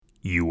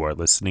You are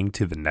listening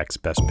to the Next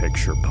Best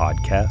Picture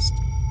podcast,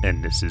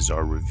 and this is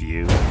our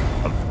review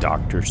of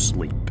Dr.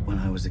 Sleep. When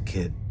I was a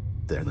kid,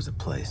 there was a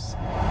place.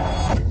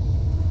 A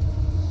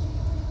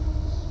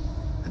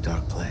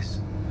dark place.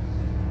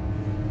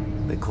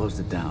 They closed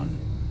it down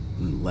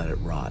and let it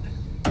rot.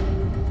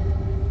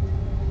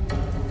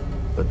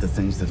 But the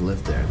things that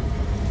lived there...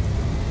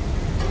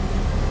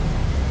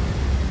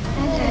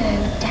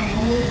 Hello,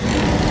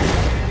 Danny.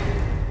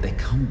 they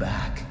come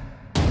back.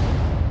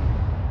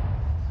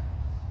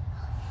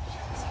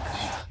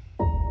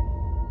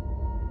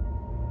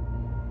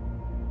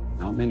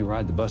 Not many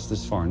ride the bus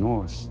this far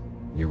north.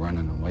 You're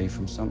running away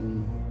from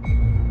something?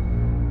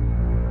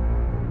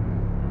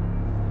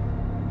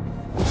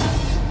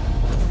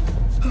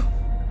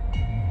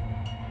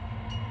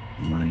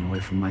 I'm running away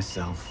from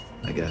myself,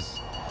 I guess.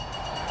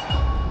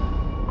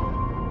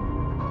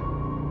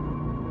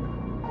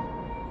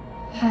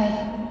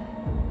 Hi.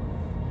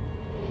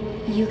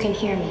 You can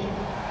hear me.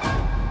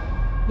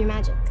 You're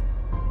magic.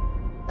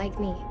 Like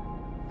me.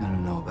 I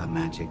don't know about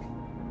magic.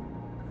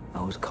 I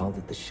always called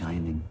it The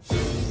Shining.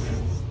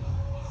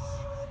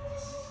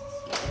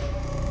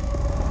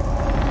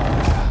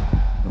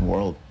 The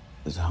world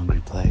is a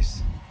hungry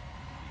place.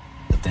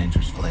 A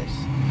dangerous place.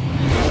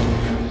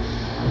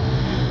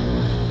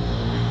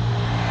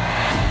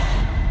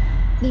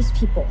 These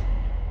people,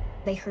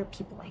 they hurt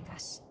people like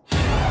us.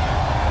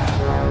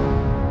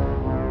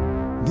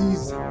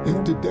 These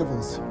are the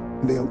devils.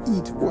 They'll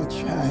eat what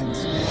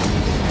shines.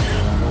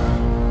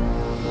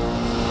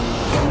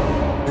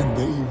 And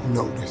they've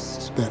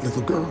noticed that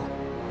little girl.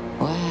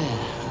 Well,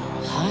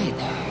 hi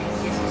there.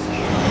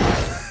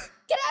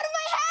 Get out of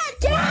my head!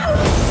 Get out!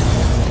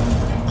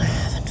 I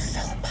haven't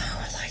felt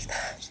power like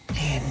that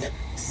in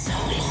so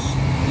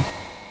long.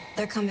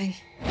 They're coming.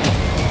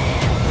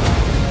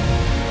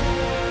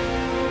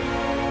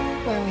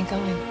 Where are we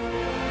going?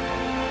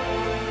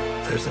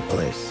 There's a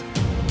place.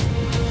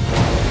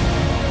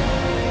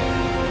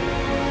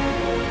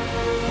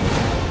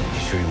 You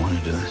sure you want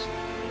to do this?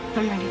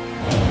 I'm ready.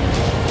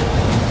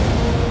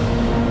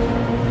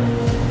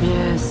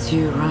 Yes,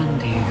 you run,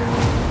 dear.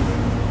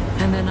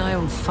 And then I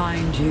will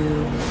find you.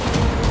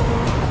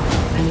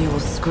 And you will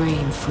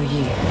scream for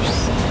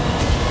years.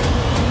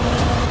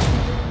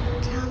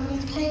 Come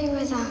and play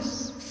with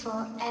us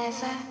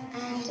forever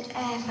and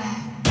ever.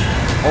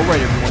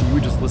 Alright everyone, you were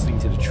just listening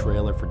to the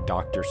trailer for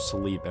Dr.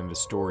 Sleep, and the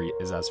story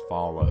is as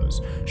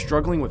follows.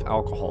 Struggling with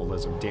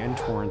alcoholism, Dan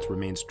Torrance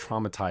remains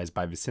traumatized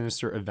by the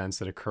sinister events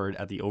that occurred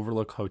at the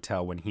Overlook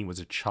Hotel when he was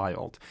a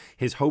child.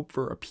 His hope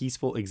for a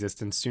peaceful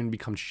existence soon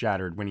becomes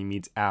shattered when he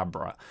meets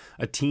Abra,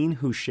 a teen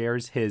who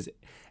shares his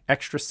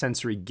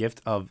extrasensory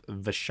gift of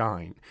the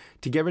Shine.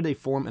 Together they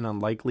form an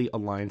unlikely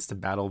alliance to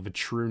battle the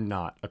True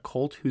Knot, a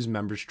cult whose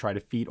members try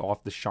to feed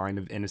off the shine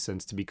of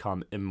innocence to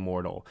become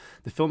immortal.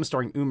 The film is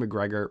starring Ewan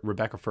McGregor,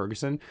 Rebecca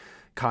Ferguson,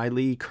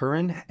 Kylie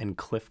Curran, and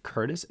Cliff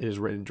Curtis. It is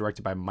written and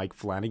directed by Mike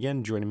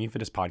Flanagan. Joining me for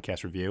this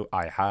podcast review,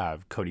 I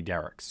have Cody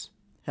Derricks.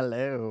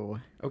 Hello.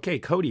 Okay,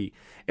 Cody,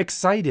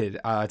 excited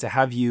to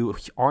have you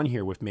on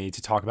here with me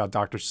to talk about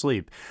Dr.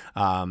 Sleep.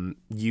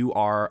 You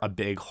are a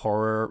big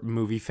horror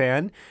movie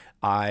fan.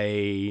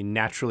 I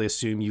naturally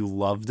assume you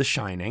love The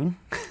Shining.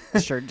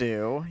 Sure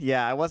do.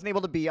 Yeah, I wasn't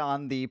able to be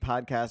on the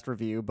podcast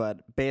review,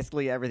 but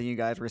basically everything you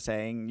guys were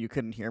saying, you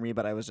couldn't hear me,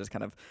 but I was just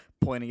kind of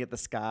pointing at the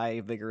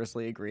sky,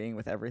 vigorously agreeing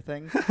with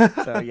everything.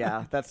 So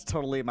yeah, that's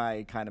totally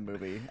my kind of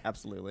movie.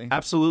 Absolutely.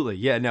 Absolutely.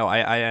 Yeah, no,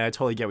 I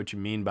totally get what you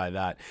mean by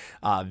that.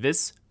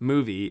 This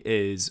movie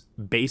is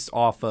based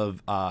off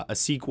of a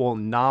sequel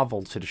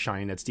novel to The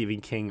Shining that Stephen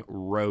King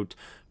wrote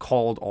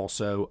called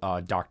also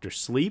Dr.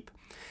 Sleep.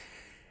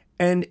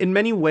 And in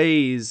many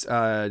ways,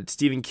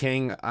 Stephen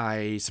King,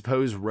 I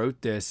suppose,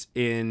 wrote this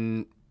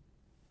in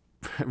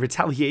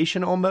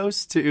retaliation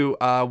almost to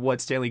what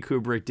Stanley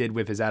Kubrick did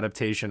with his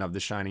adaptation of The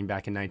Shining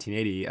back in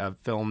 1980, a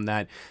film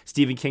that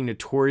Stephen King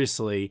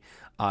notoriously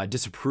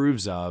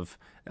disapproves of.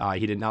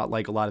 He did not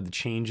like a lot of the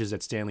changes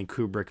that Stanley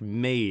Kubrick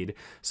made.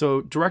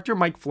 So director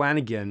Mike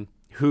Flanagan,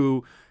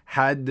 who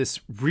had this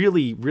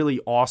really, really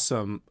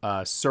awesome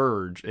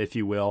surge, if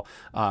you will,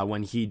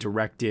 when he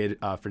directed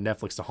for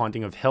Netflix The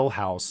Haunting of Hill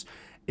House,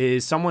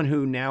 is someone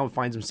who now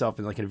finds himself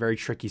in like a very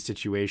tricky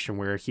situation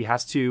where he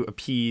has to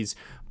appease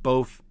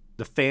both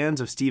the fans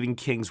of Stephen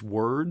King's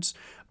words,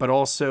 but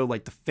also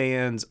like the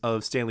fans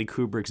of Stanley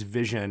Kubrick's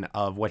vision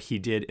of what he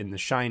did in The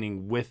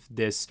Shining with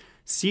this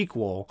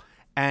sequel.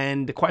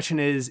 And the question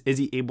is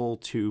he able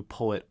to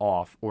pull it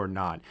off or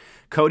not?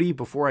 Cody,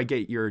 before I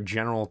get your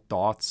general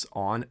thoughts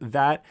on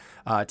that,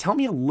 tell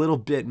me a little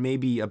bit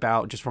maybe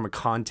about, just from a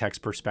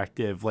context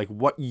perspective, like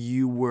what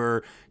you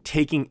were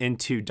taking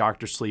into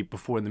Dr. Sleep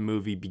before the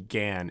movie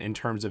began in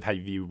terms of, have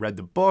you read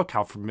the book?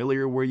 How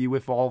familiar were you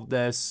with all of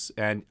this?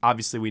 And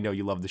obviously we know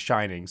you love The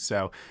Shining.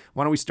 So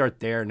why don't we start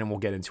there and then we'll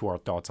get into our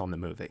thoughts on the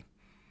movie.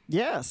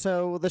 Yeah,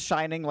 so The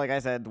Shining, like I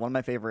said, one of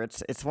my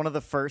favorites. It's one of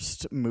the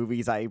first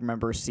movies I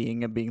remember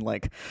seeing and being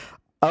like,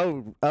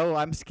 oh,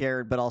 I'm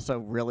scared, but also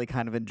really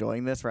kind of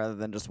enjoying this rather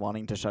than just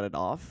wanting to shut it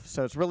off.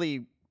 So it's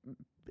really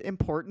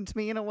important to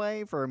me in a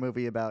way for a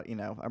movie about,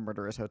 a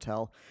murderous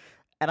hotel.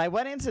 And I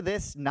went into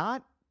this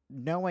not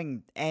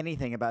knowing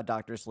anything about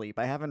Dr. Sleep.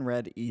 I haven't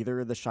read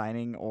either The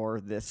Shining or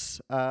this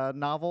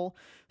novel.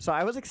 So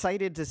I was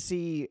excited to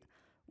see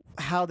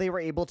how they were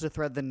able to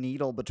thread the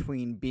needle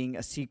between being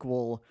a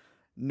sequel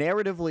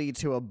narratively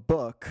to a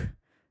book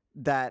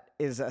that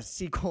is a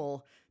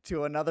sequel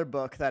to another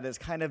book that is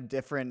kind of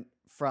different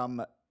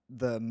from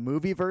the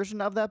movie version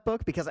of that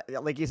book. Because,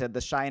 like you said,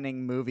 The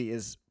Shining movie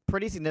is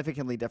pretty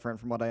significantly different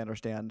from what I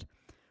understand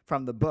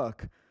from the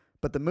book.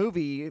 But the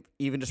movie,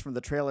 even just from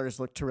the trailers,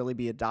 looked to really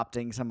be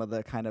adopting some of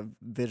the kind of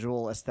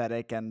visual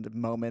aesthetic and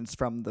moments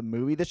from the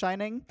movie The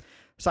Shining.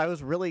 So I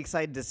was really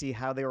excited to see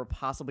how they were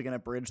possibly going to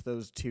bridge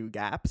those two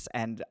gaps.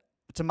 And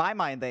to my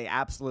mind, they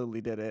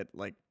absolutely did it,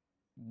 like,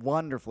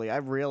 wonderfully. I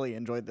really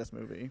enjoyed this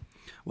movie.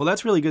 Well,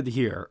 that's really good to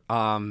hear.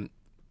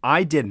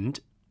 I didn't.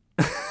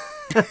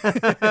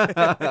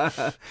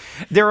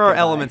 There are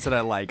elements that I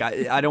like.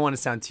 I don't want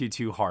to sound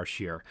too harsh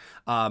here,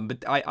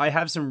 but I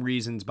have some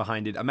reasons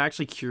behind it. I'm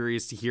actually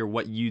curious to hear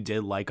what you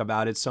did like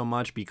about it so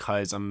much,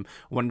 because I'm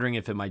wondering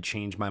if it might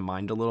change my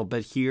mind a little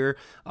bit here.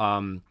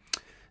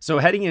 So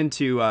heading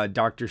into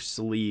Dr.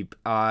 Sleep,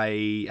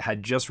 I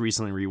had just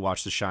recently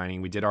rewatched The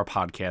Shining. We did our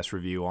podcast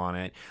review on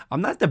it.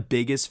 I'm not the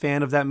biggest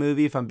fan of that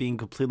movie, if I'm being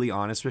completely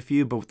honest with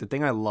you, but the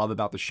thing I love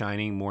about The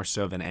Shining more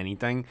so than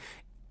anything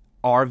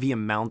are the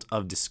amount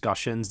of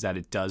discussions that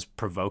it does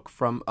provoke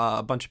from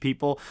a bunch of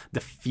people, the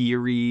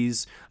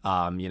theories,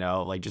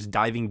 like just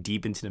diving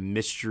deep into the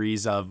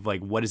mysteries of like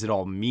what does it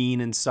all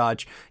mean and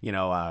such.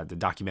 The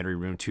documentary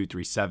Room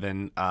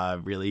 237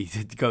 really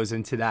goes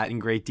into that in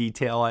great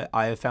detail.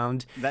 I have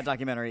found that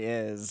documentary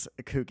is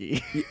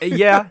kooky.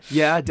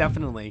 yeah,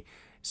 definitely.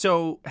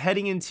 So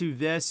heading into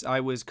this, I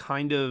was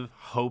kind of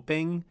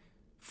hoping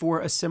for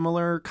a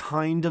similar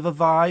kind of a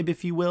vibe,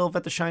 if you will,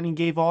 that The Shining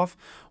gave off,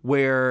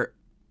 where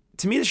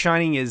to me, The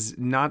Shining is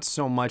not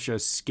so much a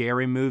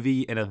scary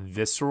movie in a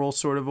visceral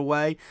sort of a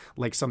way,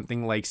 like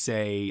something like,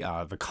 say,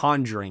 The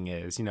Conjuring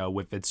is,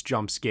 with its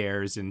jump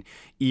scares and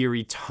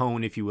eerie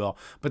tone, if you will.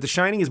 But The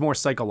Shining is more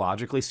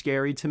psychologically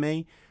scary to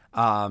me.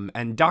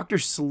 And Dr.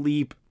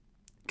 Sleep,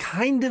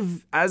 kind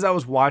of, as I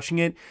was watching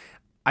it,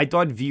 I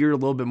thought veered a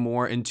little bit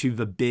more into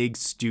the big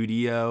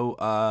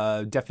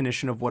studio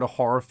definition of what a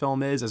horror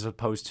film is, as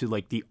opposed to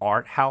like the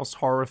art house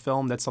horror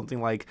film. That's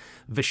something like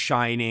The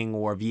Shining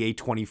or the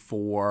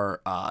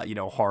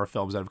A24, horror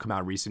films that have come out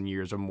in recent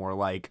years are more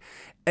like.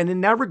 And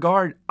in that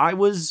regard, I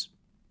was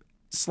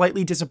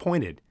slightly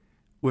disappointed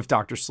with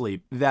Dr.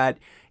 Sleep, that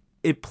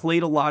it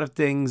played a lot of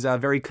things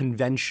very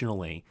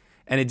conventionally,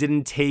 and it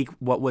didn't take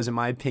what was, in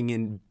my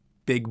opinion,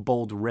 big,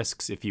 bold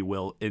risks, if you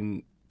will,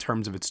 in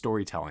terms of its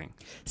storytelling.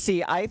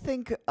 See, I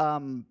think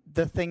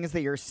the things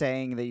that you're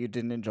saying that you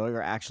didn't enjoy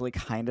are actually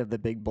kind of the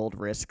big bold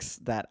risks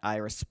that I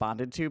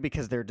responded to,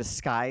 because they're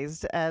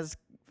disguised as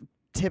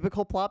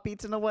typical plot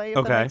beats in a way,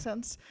 if that makes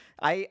sense.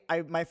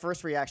 My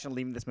first reaction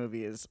leaving this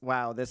movie is,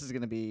 wow, this is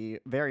going to be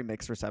very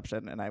mixed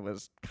reception, and I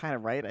was kind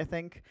of right, I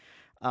think.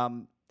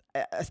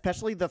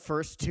 Especially the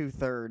first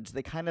 2/3,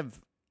 they kind of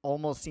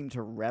almost seem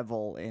to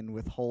revel in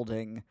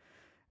withholding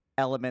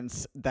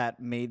elements that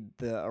made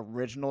the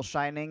original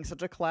Shining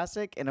such a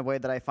classic in a way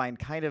that I find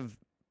kind of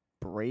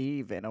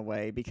brave in a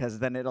way, because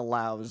then it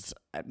allows,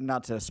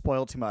 not to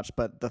spoil too much,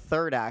 but the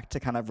third act to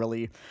kind of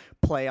really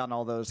play on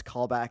all those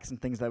callbacks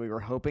and things that we were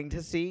hoping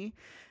to see.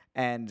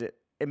 And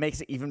it makes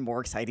it even more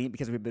exciting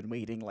because we've been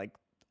waiting like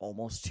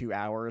almost 2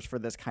 hours for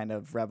this kind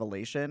of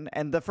revelation.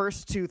 And the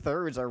first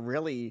 2/3 are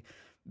really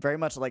very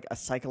much like a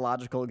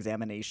psychological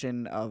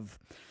examination of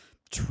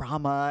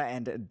trauma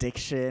and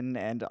addiction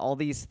and all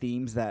these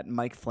themes that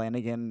Mike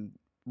Flanagan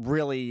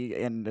really,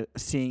 in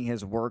seeing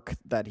his work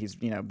that he's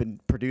been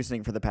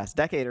producing for the past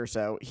decade or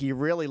so, he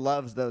really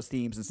loves those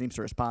themes and seems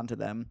to respond to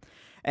them.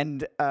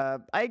 And I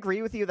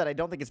agree with you that I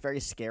don't think it's very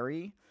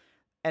scary.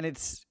 And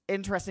it's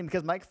interesting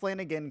because Mike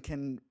Flanagan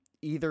can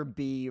either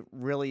be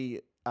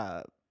really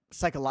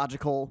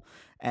psychological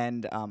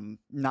and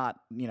not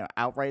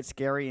outright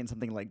scary in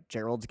something like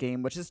Gerald's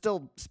Game, which is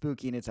still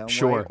spooky in its own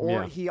way,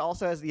 or he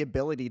also has the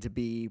ability to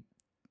be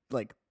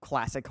like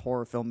classic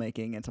horror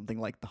filmmaking in something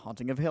like The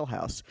Haunting of Hill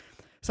House.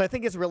 So I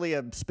think it's really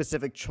a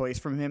specific choice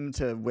from him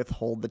to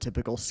withhold the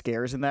typical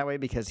scares in that way,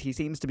 because he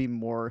seems to be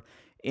more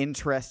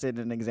interested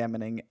in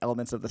examining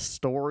elements of the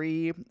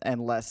story and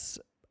less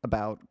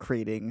about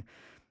creating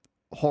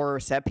horror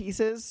set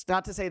pieces.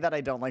 Not to say that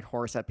I don't like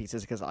horror set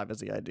pieces, because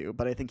obviously I do,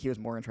 but I think he was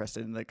more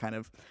interested in the kind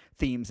of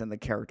themes and the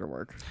character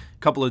work. A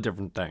couple of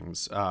different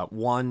things.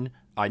 One,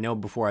 I know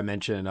before I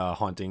mentioned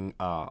Haunting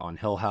on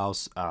Hill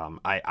House,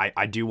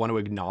 I do want to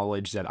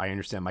acknowledge that I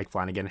understand Mike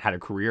Flanagan had a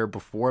career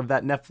before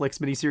that Netflix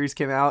miniseries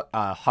came out.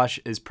 Hush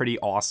is pretty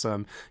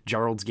awesome.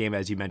 Gerald's Game,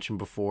 as you mentioned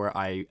before,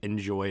 I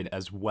enjoyed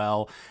as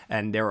well.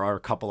 And there are a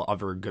couple of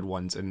other good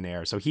ones in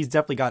there. So he's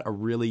definitely got a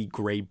really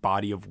great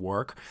body of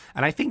work.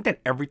 And I think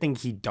that everything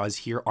he does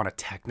here on a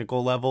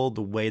technical level,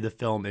 the way the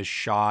film is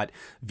shot,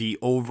 the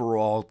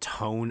overall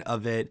tone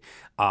of it,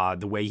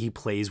 the way he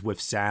plays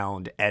with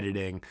sound,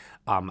 editing,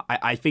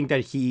 I think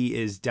that he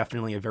is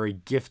definitely a very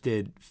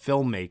gifted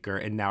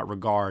filmmaker in that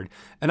regard.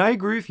 And I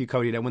agree with you,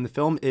 Cody, that when the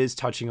film is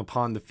touching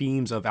upon the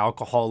themes of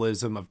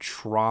alcoholism, of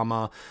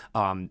trauma,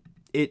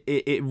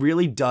 it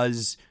really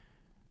does.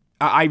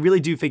 I really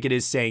do think it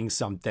is saying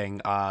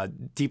something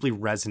deeply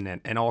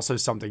resonant, and also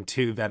something,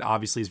 too, that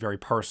obviously is very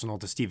personal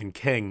to Stephen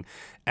King.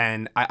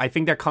 And I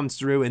think that comes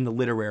through in the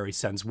literary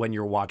sense when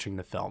you're watching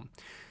the film.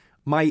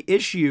 My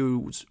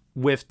issues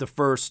with the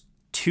first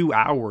 2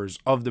 hours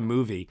of the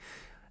movie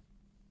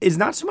is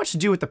not so much to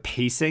do with the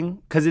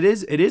pacing, because it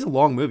is a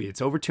long movie.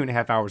 It's over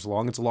 2.5 hours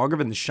long. It's longer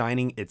than The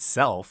Shining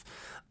itself.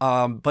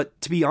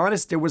 But to be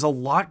honest, there was a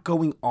lot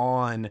going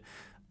on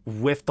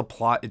with the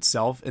plot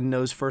itself in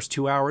those first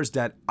 2 hours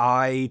that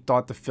I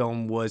thought the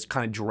film was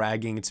kind of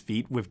dragging its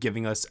feet with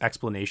giving us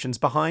explanations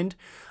behind.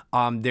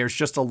 There's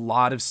just a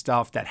lot of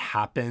stuff that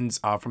happens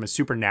from a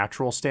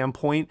supernatural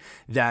standpoint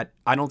that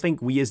I don't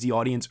think we as the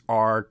audience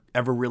are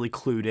ever really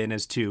clued in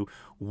as to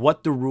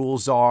what the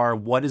rules are,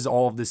 what does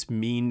all of this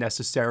mean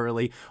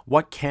necessarily,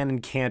 what can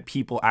and can't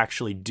people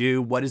actually do,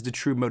 what is the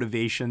true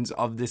motivations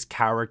of this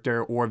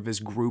character or this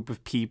group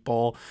of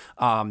people.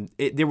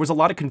 There was a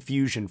lot of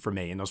confusion for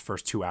me in those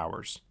first 2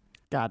 hours.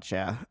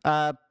 Gotcha.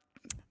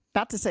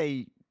 Not to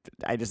say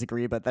I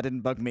disagree, but that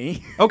didn't bug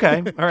me. Okay,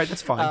 all right,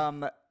 that's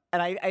fine.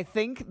 And I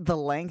think the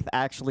length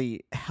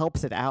actually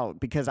helps it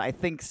out, because I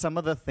think some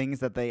of the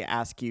things that they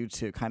ask you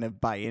to kind of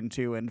buy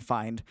into and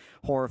find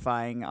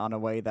horrifying on a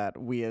way that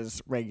we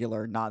as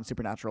regular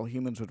non-supernatural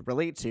humans would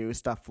relate to,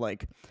 stuff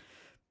like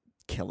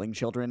killing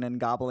children and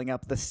gobbling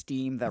up the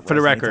steam that for the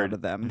resonates record, out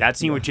of them. that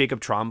scene with Jacob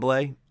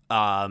Tremblay,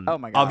 oh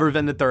my God. other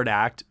than the third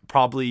act,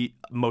 probably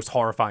most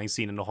horrifying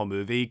scene in the whole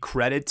movie.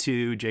 Credit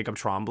to Jacob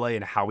Tremblay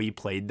and how he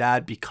played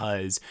that,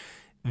 because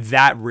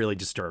that really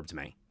disturbed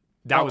me.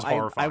 That was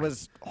horrifying. I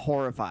was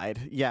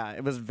horrified. Yeah,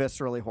 it was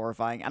viscerally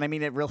horrifying. And I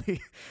mean, it really,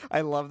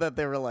 I love that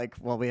they were like,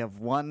 well, we have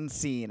one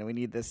scene and we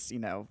need this,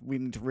 we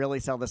need to really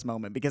sell this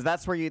moment, because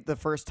that's where the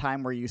first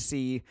time where you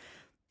see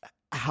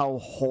how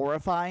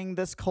horrifying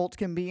this cult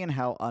can be and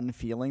how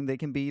unfeeling they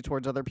can be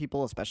towards other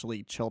people,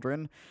 especially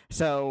children.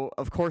 So,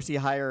 of course,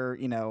 you hire,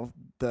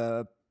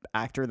 the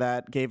actor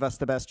that gave us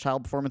the best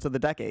child performance of the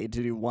decade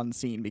to do one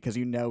scene, because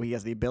he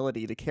has the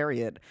ability to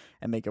carry it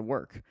and make it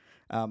work.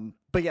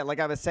 But yeah, like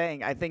I was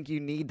saying, I think you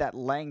need that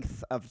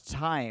length of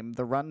time.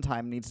 The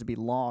runtime needs to be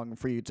long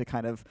for you to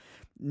kind of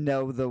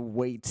know the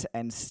weight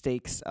and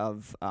stakes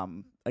of,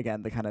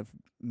 again, the kind of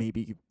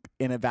maybe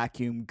in a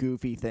vacuum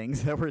goofy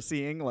things that we're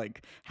seeing,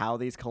 like how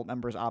these cult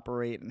members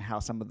operate and how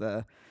some of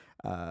the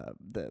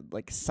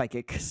like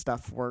psychic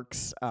stuff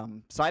works.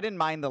 So I didn't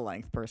mind the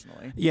length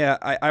personally. Yeah,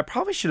 I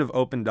probably should have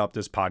opened up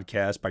this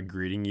podcast by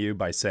greeting you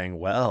by saying,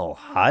 well,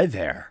 hi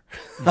there.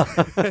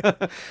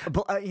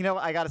 But,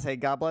 I gotta say,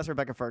 God bless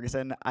Rebecca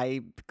Ferguson.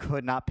 I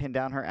could not pin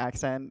down her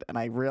accent, and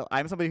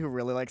I'm somebody who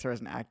really likes her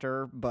as an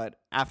actor, but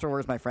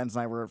afterwards my friends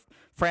and I were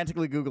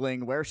frantically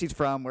Googling where she's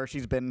from, where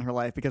she's been in her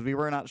life, because we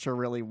were not sure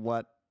really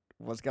what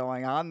was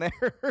going on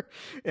there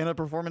in a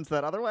performance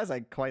that otherwise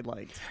I quite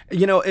liked.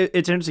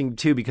 It's interesting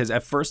too, because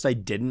at first I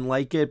didn't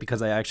like it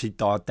because I actually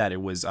thought that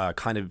it was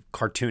kind of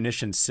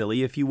cartoonish and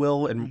silly, if you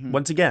will. And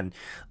once again,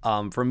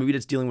 for a movie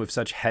that's dealing with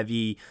such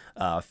heavy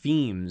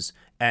themes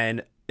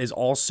and is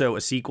also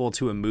a sequel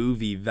to a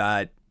movie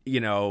that,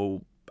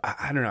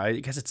 I don't know. I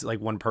guess it's like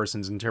one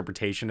person's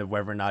interpretation of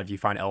whether or not if you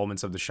find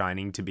elements of The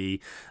Shining to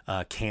be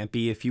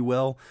campy, if you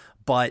will.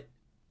 But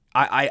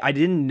I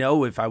didn't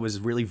know if I was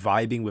really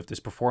vibing with this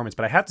performance,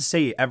 but I have to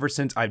say, ever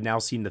since I've now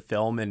seen the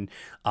film and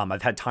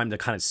I've had time to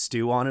kind of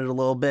stew on it a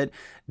little bit,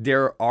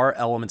 there are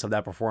elements of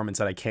that performance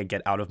that I can't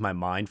get out of my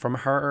mind from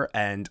her.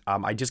 And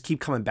I just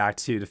keep coming back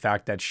to the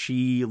fact that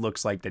she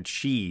looks like that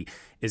she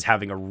is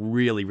having a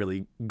really,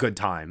 really good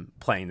time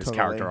playing this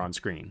character on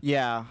screen.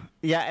 Yeah.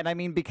 Yeah. And I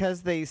mean,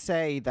 because they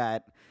say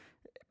that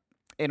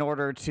in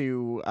order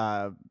to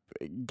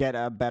get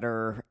a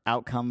better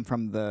outcome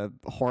from the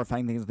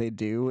horrifying things they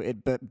do, it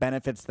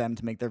benefits them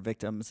to make their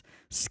victims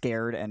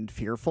scared and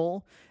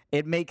fearful.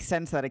 It makes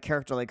sense that a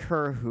character like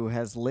her, who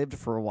has lived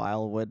for a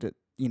while, would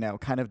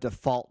kind of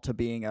default to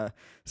being a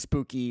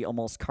spooky,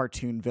 almost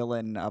cartoon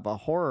villain of a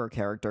horror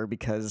character,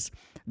 because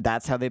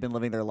that's how they've been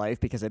living their life,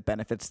 because it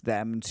benefits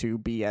them to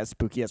be as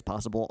spooky as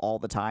possible all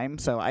the time.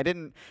 So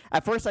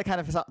at first I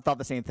kind of thought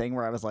the same thing,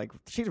 where I was like,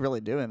 she's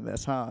really doing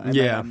this, huh? And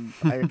then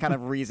I kind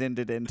of reasoned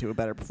it into a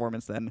better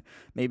performance than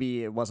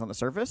maybe it was on the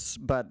surface.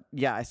 But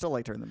yeah, I still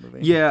liked her in the movie.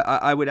 Yeah,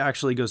 I would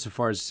actually go so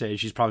far as to say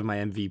she's probably my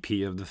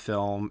MVP of the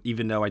film,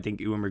 even though I think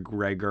Ewan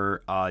McGregor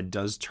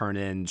does turn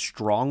in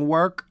strong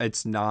work.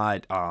 It's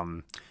not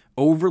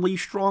overly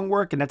strong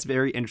work, and that's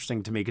very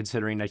interesting to me,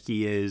 considering that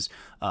he is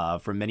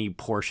for many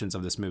portions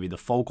of this movie the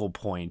focal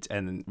point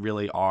and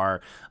really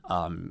our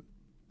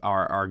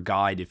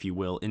guide, if you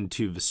will,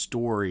 into the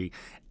story.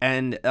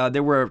 And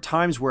there were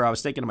times where I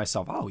was thinking to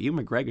myself, oh,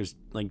 Ewan McGregor's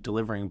like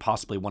delivering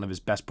possibly one of his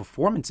best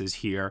performances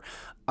here,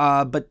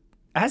 but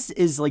as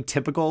is like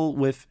typical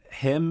with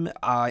him,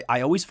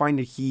 I always find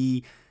that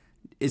he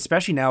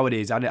especially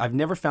nowadays, I've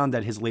never found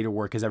that his later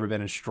work has ever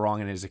been as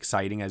strong and as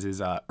exciting as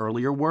his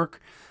earlier work,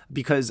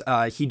 because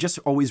he just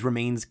always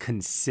remains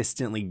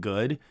consistently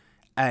good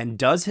and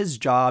does his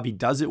job. He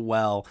does it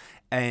well.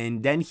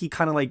 And then he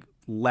kind of like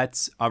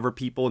lets other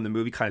people in the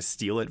movie kind of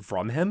steal it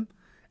from him.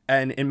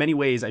 And in many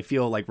ways, I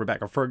feel like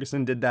Rebecca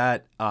Ferguson did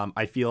that.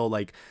 I feel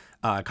like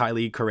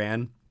Kylie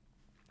Curran,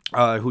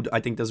 who I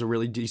think does a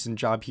really decent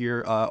job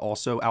here,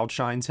 also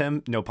outshines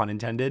him, no pun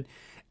intended.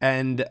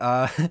 And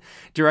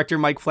director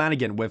Mike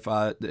Flanagan with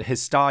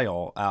his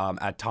style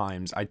at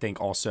times, I think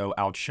also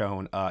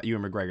outshone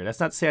Ewan McGregor. That's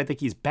not to say I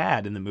think he's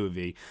bad in the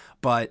movie,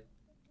 but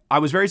I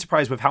was very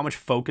surprised with how much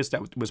focus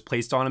that was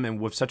placed on him, and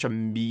with such a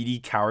meaty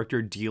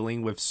character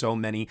dealing with so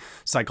many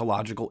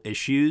psychological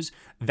issues,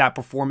 that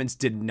performance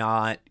did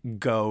not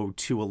go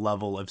to a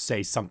level of,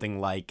 say,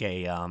 something like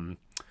a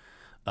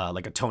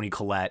Toni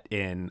Collette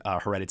in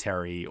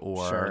Hereditary,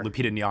 or Sure.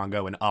 Lupita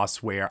Nyong'o in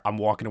Us, where I'm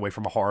walking away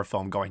from a horror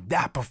film going,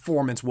 that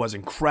performance was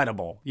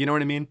incredible. You know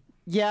what I mean?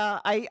 Yeah,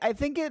 I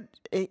think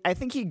I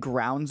think he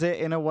grounds it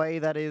in a way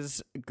that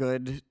is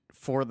good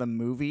for the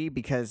movie,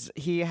 because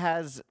he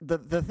has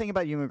the thing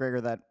about Ewan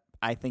McGregor that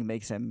I think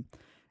makes him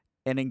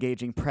an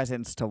engaging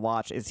presence to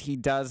watch is he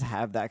does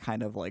have that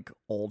kind of like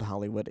old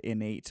Hollywood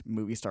innate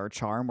movie star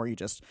charm where you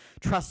just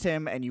trust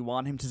him and you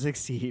want him to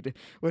succeed,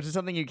 which is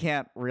something you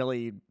can't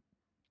really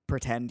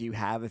pretend you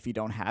have if you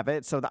don't have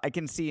it. So I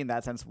can see in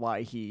that sense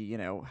why he, you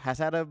know, has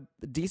had a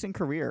decent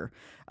career.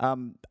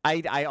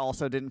 I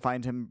also didn't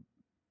find him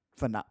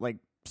like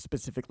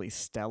specifically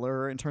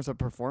stellar in terms of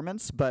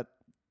performance, but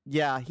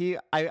yeah,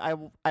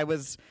 I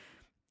was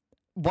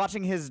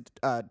watching his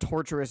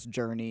torturous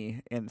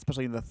journey, and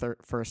especially in the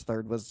first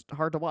third, was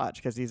hard to watch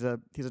because he's a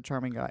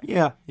charming guy.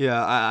 Yeah,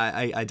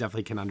 I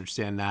definitely can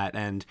understand that,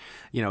 and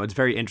you know, it's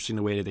very interesting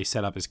the way that they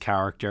set up his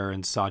character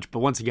and such. But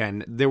once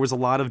again, there was a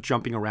lot of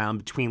jumping around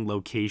between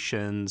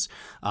locations.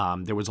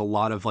 There was a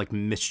lot of like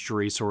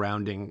mystery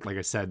surrounding, like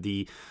I said,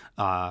 the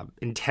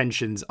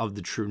intentions of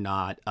the True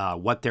Knot,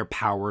 what their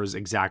powers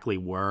exactly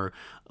were.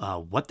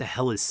 What the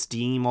hell is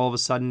steam all of a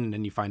sudden? And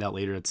then you find out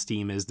later that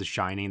steam is the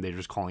Shining. They're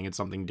just calling it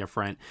something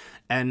different.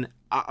 And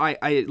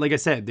I like I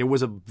said, there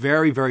was a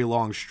very, very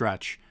long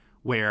stretch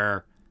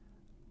where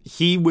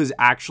he was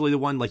actually the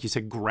one, like you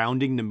said,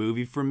 grounding the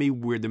movie for me,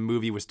 where the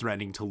movie was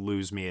threatening to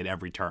lose me at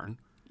every turn.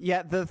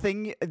 Yeah, the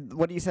thing,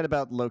 what you said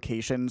about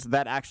locations,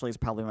 that actually is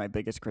probably my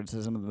biggest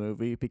criticism of the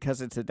movie,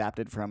 because it's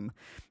adapted from,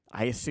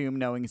 I assume,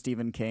 knowing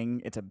Stephen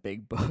King, it's a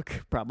big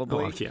book,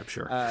 probably. Oh, yeah, I'm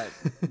sure.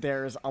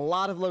 There's a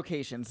lot of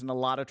locations and a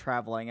lot of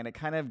traveling, and it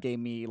kind of gave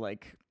me,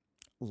 like,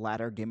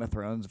 latter Game of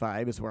Thrones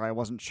vibes, where I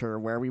wasn't sure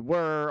where we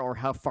were or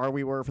how far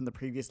we were from the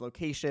previous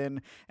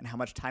location and how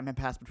much time had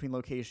passed between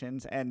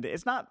locations. And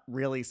it's not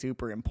really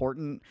super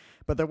important,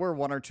 but there were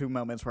one or two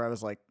moments where I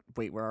was like,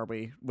 wait, where are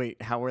we? Wait,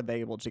 how were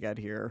they able to get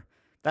here?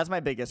 That's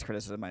my biggest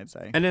criticism, I'd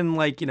say. And then,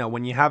 like, you know,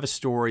 when you have a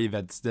story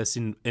that's this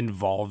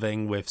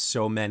involving with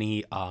so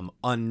many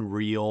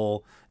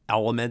unreal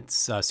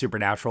elements,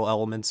 supernatural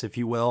elements, if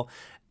you will,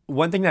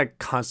 one thing that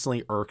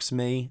constantly irks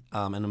me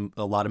in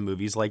a lot of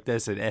movies like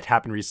this, it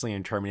happened recently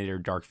in Terminator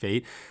Dark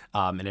Fate,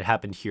 and it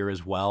happened here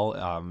as well.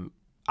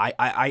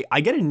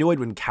 I get annoyed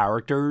when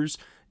characters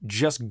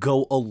just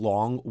go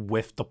along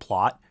with the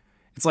plot.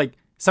 It's like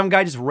some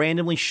guy just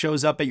randomly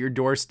shows up at your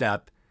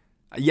doorstep.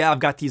 Yeah, I've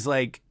got these,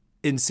 like,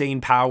 insane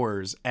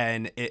powers,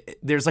 and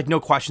there's like no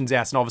questions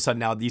asked, and all of a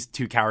sudden now these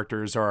two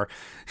characters are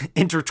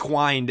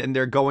intertwined, and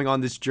they're going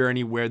on this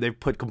journey where they've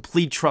put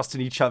complete trust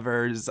in each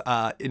other's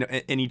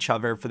in each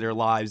other for their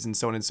lives, and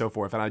so on and so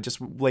forth. And I just,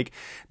 like,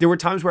 there were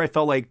times where I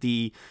felt like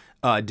the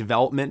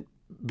development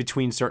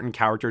between certain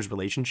characters'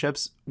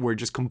 relationships were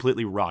just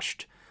completely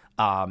rushed,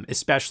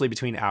 especially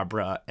between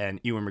Abra and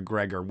Ewan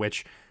McGregor,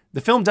 which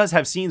the film does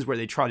have scenes where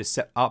they try to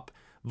set up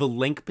the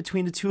link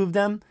between the two of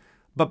them.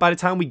 But by the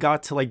time we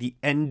got to like the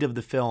end of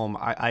the film,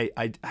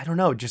 I don't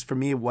know, just for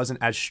me, it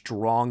wasn't as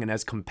strong and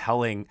as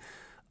compelling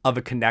of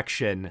a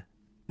connection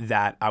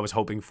that I was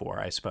hoping for,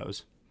 I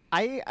suppose.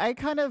 I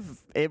kind of,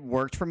 it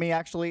worked for me,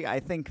 actually. I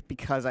think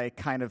because I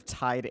kind of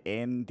tied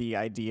in the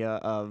idea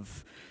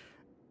of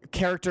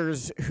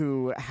characters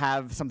who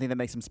have something that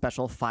makes them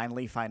special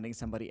finally finding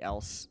somebody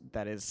else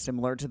that is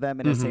similar to them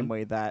in the same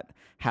way that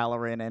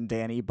Halloran and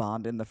Danny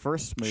bond in the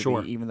first movie,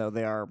 Sure. even though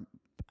they are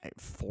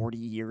 40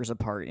 years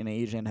apart in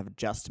age and have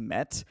just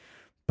met.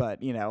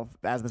 But, you know,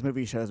 as this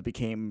movie shows,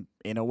 became,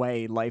 in a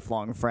way,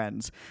 lifelong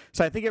friends.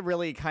 So I think it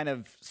really kind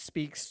of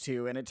speaks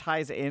to, and it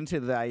ties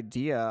into the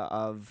idea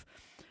of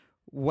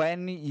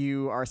when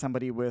you are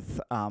somebody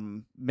with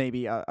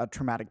maybe a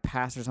traumatic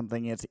past or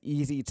something, it's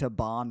easy to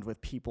bond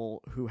with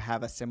people who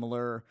have a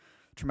similar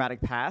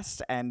traumatic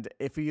past. And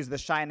if we use The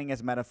Shining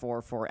as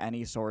metaphor for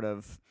any sort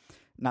of,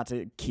 not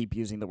to keep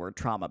using the word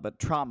trauma, but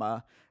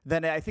trauma,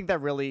 then I think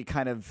that really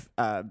kind of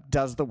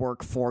does the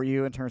work for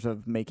you in terms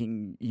of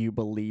making you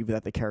believe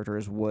that the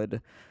characters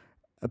would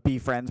be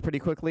friends pretty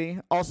quickly.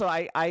 Also,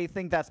 I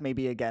think that's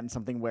maybe, again,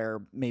 something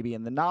where maybe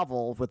in the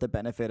novel, with the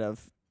benefit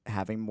of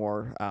having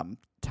more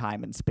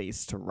time and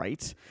space to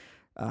write,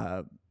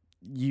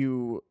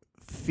 you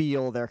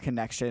feel their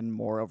connection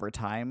more over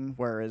time,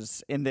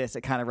 whereas in this,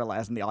 it kind of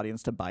relies on the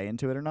audience to buy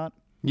into it or not.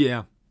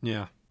 Yeah,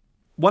 yeah.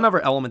 One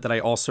other element that I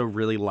also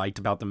really liked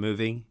about the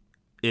movie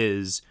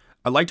is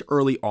I liked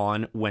early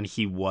on when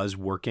he was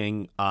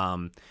working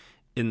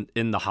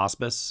in the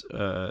hospice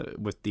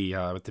with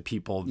the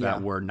people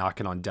that were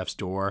knocking on Death's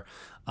door.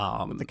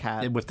 With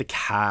the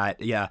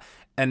cat. Yeah.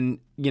 And,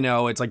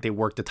 it's like they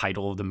worked the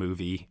title of the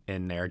movie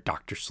in there,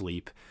 Dr.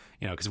 Sleep.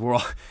 Because we're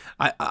all,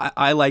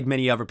 I like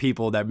many other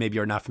people that maybe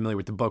are not familiar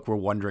with the book, we're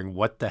wondering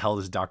what the hell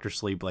does Dr.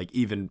 Sleep what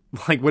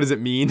does it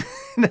mean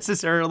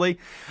necessarily?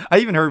 I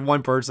even heard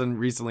one person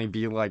recently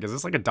be like, is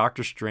this like a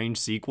Doctor Strange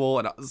sequel?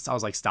 And I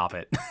was like, stop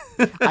it.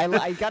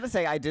 I gotta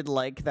say, I did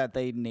like that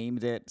they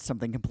named it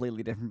something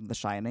completely different from The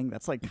Shining.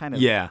 That's like kind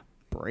of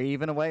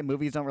brave in a way.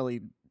 Movies don't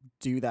really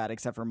do that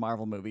except for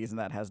Marvel movies, and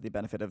that has the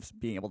benefit of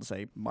being able to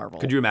say Marvel.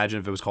 Could you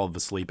imagine if it was called The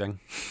Sleeping?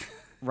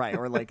 Right,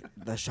 or like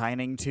The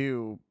Shining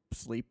 2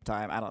 Sleep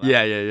Time. I don't know.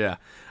 Yeah.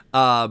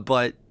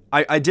 But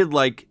I did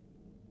like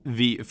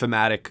the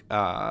thematic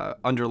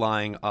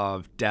underlying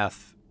of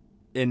death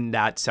in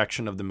that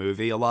section of the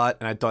movie a lot,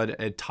 and I thought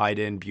it tied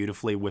in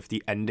beautifully with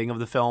the ending of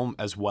the film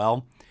as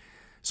well.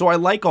 So I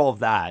like all of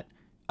that.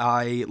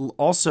 I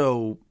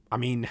also,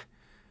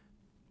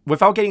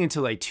 without getting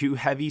into like too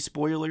heavy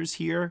spoilers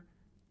here,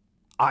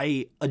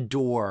 I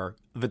adore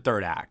the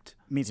third act.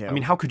 Me too.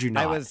 How could you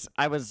not?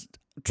 I was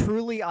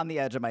truly on the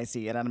edge of my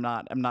seat, and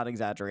I'm not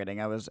exaggerating.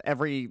 I was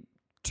every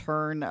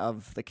turn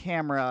of the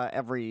camera,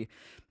 every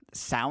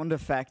sound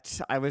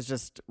effect, I was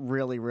just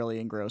really, really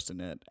engrossed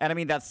in it.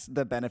 And that's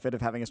the benefit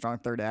of having a strong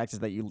third act, is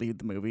that you leave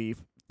the movie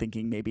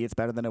thinking maybe it's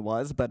better than it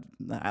was, but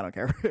I don't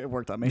care. It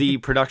worked on me. The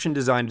production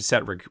design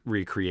set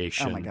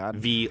recreation. Oh my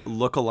God. The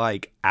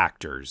lookalike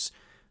actors.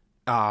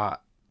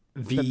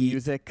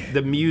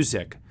 The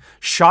music,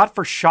 shot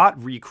for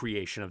shot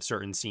recreation of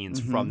certain scenes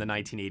from the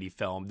 1980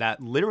 film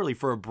that literally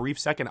for a brief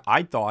second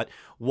I thought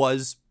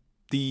was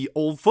the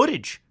old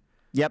footage.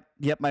 Yep.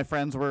 My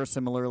friends were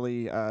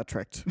similarly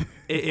tricked.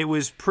 It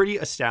was pretty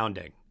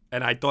astounding,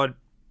 and I thought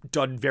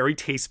done very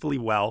tastefully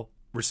well,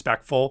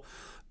 respectful.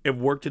 It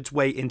worked its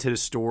way into the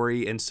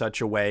story in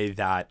such a way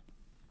that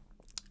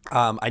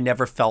I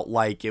never felt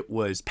like it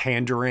was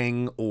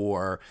pandering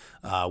or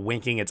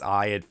winking its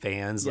eye at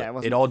fans. Yeah,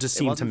 it all just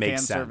seemed to make fan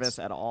sense. Service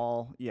at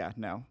all. Yeah,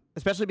 no.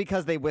 Especially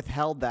because they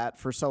withheld that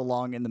for so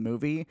long in the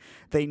movie.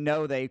 They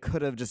know they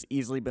could have just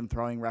easily been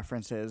throwing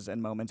references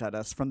and moments at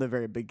us from the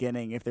very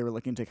beginning if they were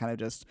looking to kind of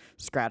just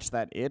scratch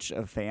that itch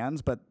of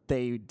fans, but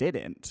they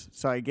didn't.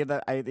 So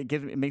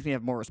it makes me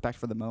have more respect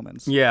for the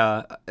moments.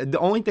 Yeah. The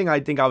only thing I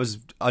think I was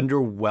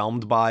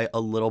underwhelmed by a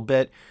little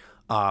bit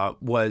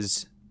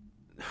was...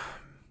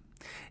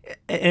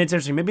 And it's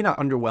interesting, maybe not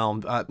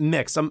underwhelmed,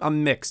 mixed.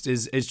 I'm mixed.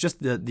 Is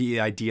just the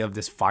idea of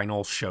this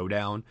final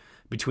showdown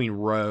between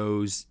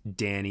Rose,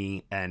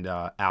 Danny, and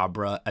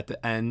Abra at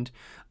the end.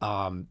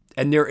 And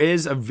there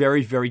is a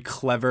very, very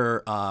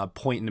clever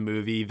point in the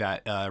movie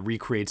that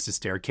recreates the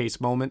staircase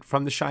moment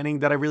from The Shining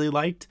that I really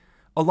liked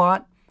a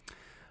lot.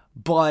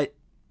 But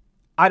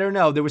I don't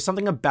know. There was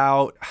something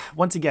about,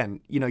 once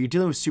again, you're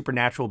dealing with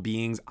supernatural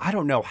beings. I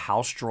don't know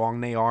how strong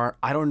they are.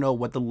 I don't know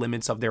what the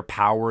limits of their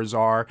powers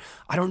are.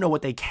 I don't know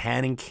what they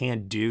can and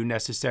can't do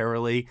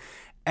necessarily.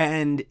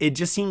 And it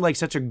just seemed like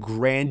such a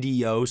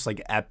grandiose,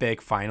 like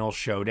epic final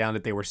showdown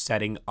that they were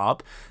setting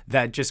up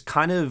that just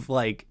kind of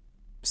like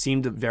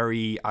seemed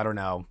very, I don't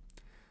know,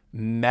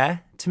 meh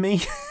to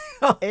me.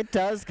 It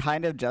does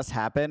kind of just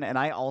happen. And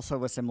I also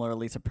was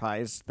similarly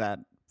surprised that,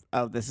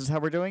 oh, this is how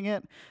we're doing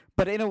it.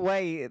 But in a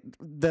way,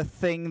 the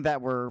thing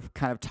that we're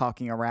kind of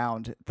talking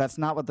around, that's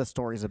not what the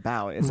story's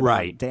about. It's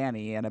about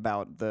Danny and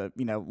about the,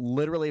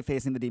 literally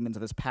facing the demons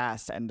of his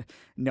past and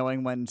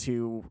knowing when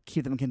to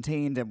keep them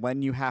contained and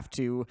when you have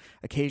to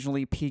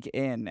occasionally peek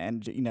in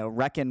and,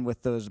 reckon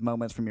with those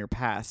moments from your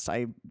past.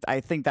 I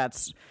think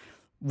that's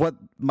what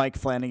Mike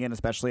Flanagan,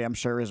 especially, I'm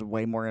sure, is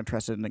way more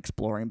interested in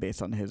exploring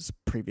based on his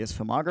previous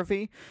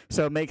filmography.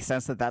 So it makes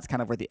sense that that's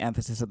kind of where the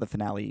emphasis of the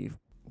finale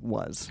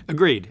was.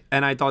 Agreed.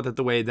 And I thought that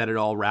the way that it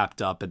all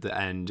wrapped up at the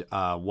end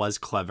was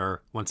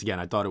clever. Once again,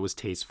 I thought it was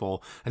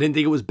tasteful. I didn't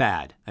think it was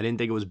bad.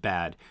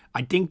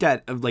 I think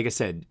that, like I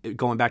said,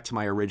 going back to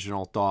my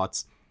original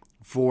thoughts,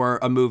 for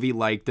a movie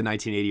like the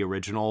 1980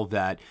 original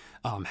that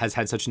has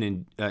had such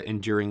an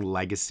enduring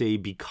legacy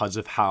because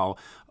of how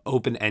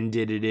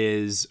open-ended it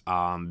is,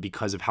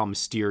 because of how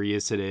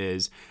mysterious it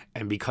is,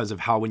 and because of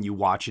how when you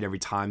watch it every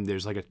time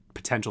there's like a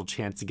potential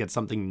chance to get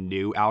something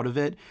new out of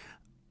it,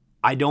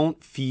 I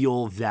don't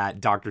feel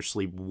that Dr.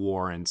 Sleep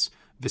warrants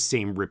the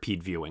same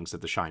repeat viewings that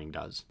The Shining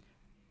does.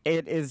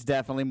 It is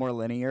definitely more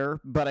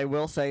linear, but I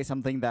will say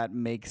something that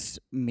makes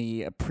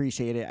me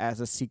appreciate it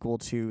as a sequel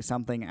to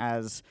something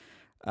as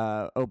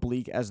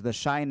oblique as The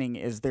Shining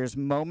is there's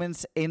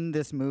moments in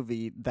this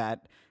movie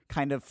that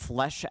kind of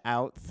flesh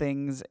out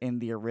things in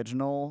the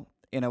original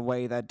in a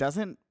way that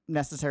doesn't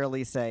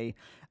necessarily say,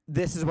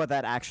 this is what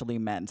that actually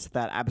meant,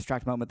 that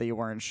abstract moment that you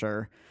weren't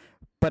sure.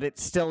 But it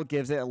still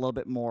gives it a little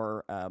bit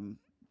more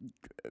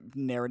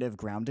narrative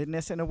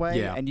groundedness in a way.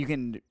 Yeah. And you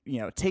can,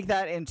 take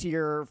that into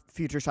your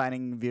future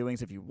Shining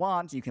viewings if you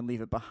want. You can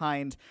leave it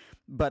behind.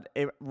 But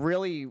it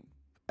really,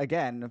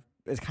 again,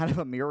 is kind of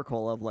a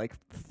miracle of like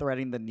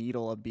threading the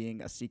needle of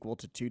being a sequel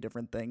to two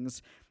different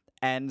things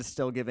and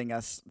still giving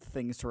us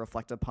things to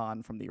reflect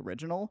upon from the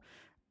original.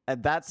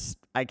 And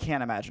I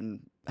can't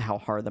imagine how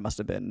hard that must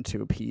have been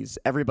to appease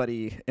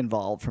everybody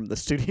involved, from the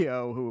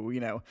studio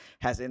who,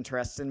 has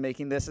interests in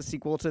making this a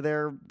sequel to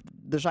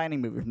The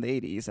Shining movie from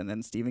the 80s, and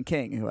then Stephen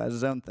King, who has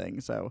his own thing.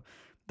 So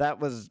that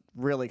was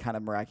really kind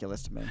of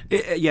miraculous to me.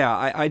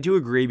 I do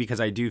agree,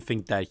 because I do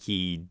think that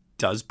he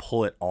does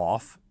pull it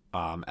off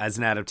as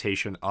an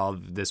adaptation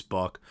of this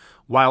book,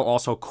 while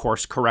also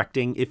course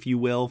correcting, if you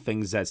will,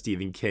 things that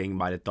Stephen King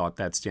might have thought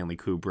that Stanley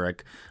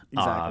Kubrick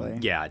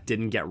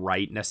didn't get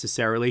right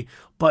necessarily.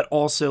 But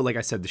also, like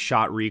I said, the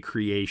shot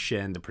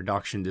recreation, the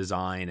production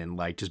design, and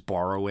like just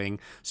borrowing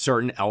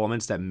certain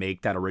elements that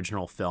make that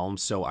original film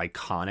so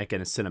iconic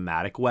in a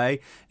cinematic way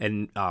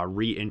and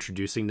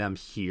reintroducing them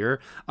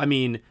here. I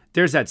mean,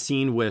 there's that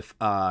scene with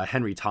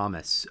Henry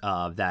Thomas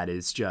that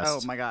is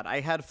just... Oh my God, I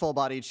had full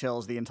body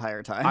chills the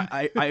entire time.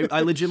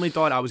 I legitimately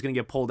thought I was going to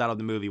get pulled out of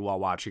the movie while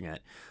watching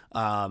it,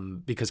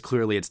 because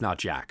clearly it's not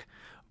Jack.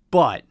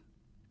 But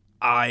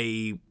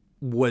I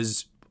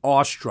was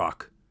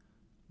awestruck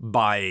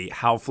by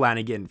how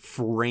Flanagan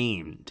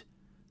framed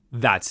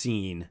that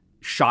scene,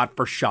 shot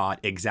for shot,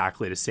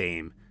 exactly the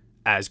same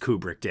as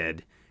Kubrick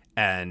did.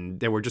 And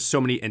there were just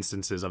so many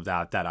instances of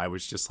that I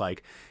was just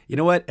like, you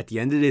know what? At the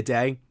end of the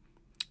day,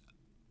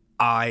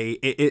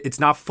 it's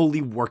not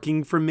fully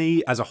working for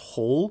me as a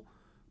whole,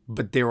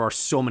 but there are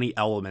so many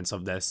elements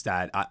of this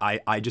that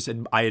I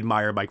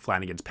admire Mike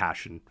Flanagan's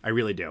passion. I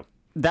really do.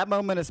 That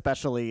moment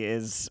especially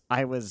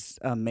I was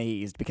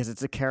amazed, because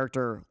it's a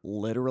character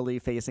literally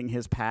facing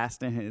his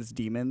past and his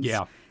demons.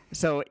 Yeah.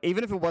 So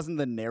even if it wasn't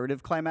the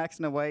narrative climax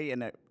in a way,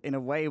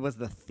 it was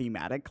the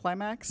thematic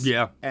climax.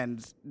 Yeah.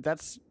 And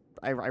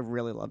I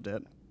really loved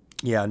it.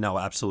 Yeah, no,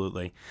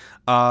 absolutely.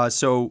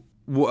 So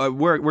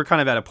we're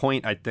kind of at a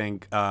point, I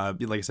think,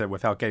 like I said,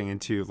 without getting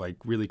into like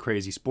really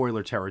crazy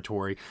spoiler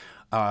territory,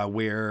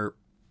 where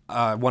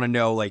I want to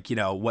know, like,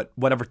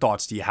 whatever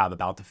thoughts do you have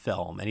about the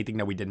film? Anything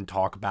that we didn't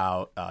talk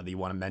about that you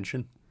want to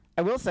mention?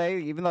 I will say,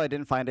 even though I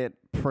didn't find it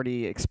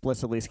pretty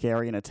explicitly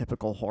scary in a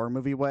typical horror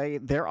movie way,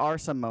 there are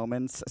some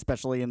moments,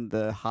 especially in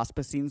the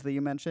hospice scenes that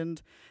you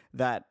mentioned,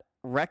 that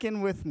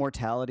reckon with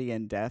mortality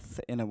and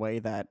death in a way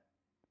that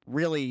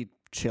really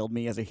chilled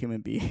me as a human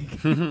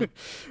being.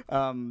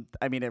 I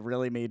mean, it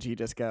really made you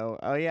just go,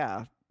 oh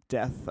yeah,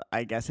 death,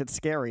 I guess it's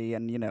scary.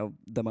 And,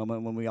 the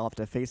moment when we all have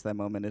to face that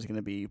moment is going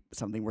to be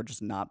something we're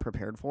just not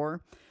prepared for.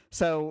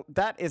 So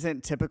that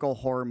isn't typical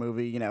horror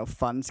movie,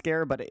 fun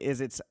scare, but it is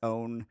its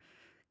own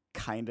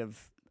kind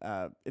of,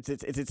 it's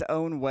its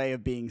own way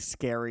of being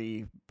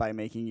scary by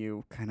making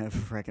you kind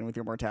of reckon with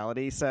your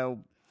mortality.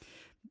 So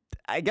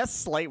I guess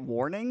slight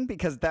warning,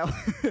 because that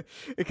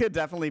it could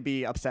definitely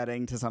be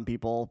upsetting to some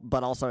people,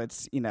 but also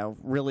it's,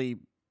 really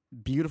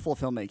beautiful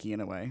filmmaking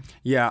in a way.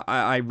 Yeah,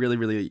 I really,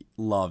 really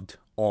loved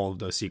all of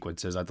those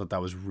sequences. I thought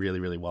that was really,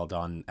 really well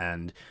done,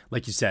 and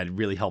like you said,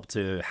 really helped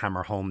to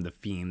hammer home the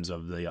themes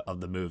of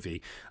the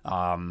movie.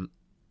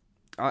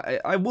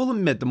 I will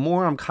admit, the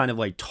more I'm kind of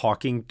like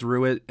talking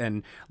through it,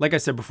 and like I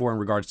said before, in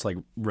regards to like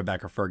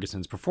Rebecca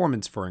Ferguson's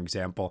performance, for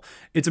example,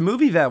 it's a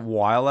movie that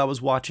while I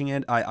was watching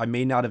it, I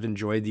may not have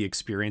enjoyed the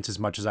experience as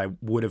much as I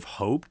would have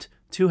hoped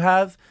to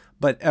have.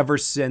 But ever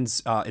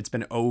since it's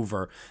been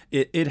over,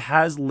 it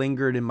has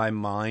lingered in my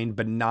mind,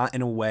 but not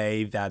in a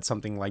way that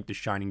something like The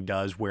Shining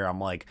does, where I'm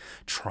like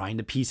trying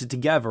to piece it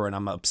together and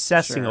I'm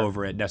obsessing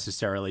over it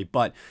necessarily.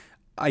 But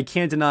I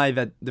can't deny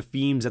that the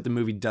themes that the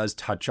movie does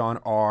touch on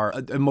are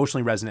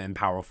emotionally resonant and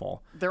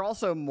powerful. They're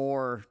also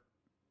more...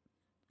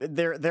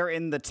 They're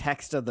in the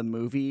text of the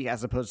movie,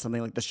 as opposed to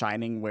something like The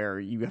Shining, where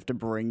you have to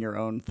bring your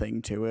own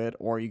thing to it,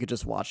 or you could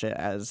just watch it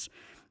as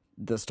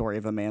the story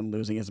of a man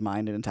losing his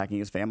mind and attacking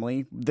his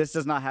family. This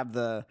does not have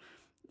the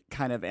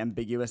kind of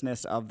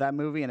ambiguousness of that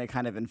movie, and it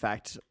kind of, in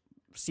fact,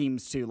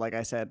 seems to, like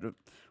I said,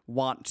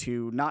 want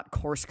to not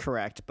course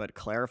correct, but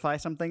clarify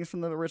some things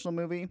from the original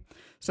movie.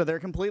 So they're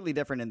completely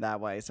different in that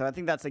way. So I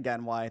think that's,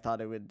 again, why I thought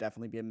it would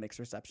definitely be a mixed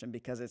reception,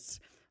 because it's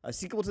a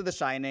sequel to The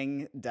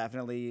Shining,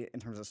 definitely in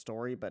terms of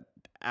story, but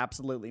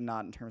absolutely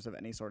not in terms of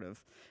any sort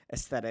of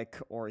aesthetic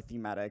or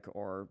thematic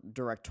or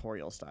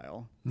directorial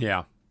style.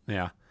 Yeah.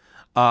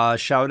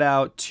 Shout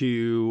out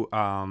to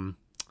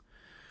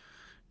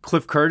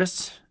Cliff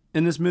Curtis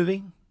in this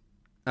movie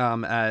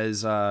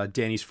as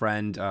Danny's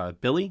friend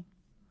Billy.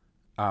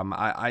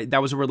 I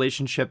that was a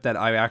relationship that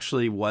I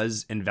actually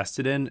was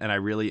invested in, and I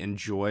really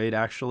enjoyed,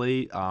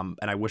 actually. And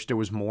I wish there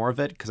was more of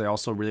it, because I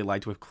also really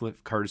liked what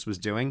Cliff Curtis was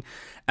doing,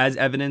 as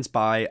evidenced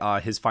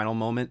by his final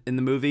moment in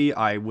the movie.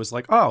 I was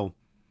like, I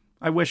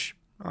wish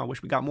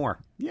we got more.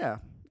 Yeah,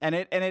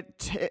 and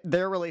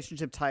their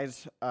relationship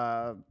ties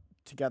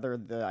together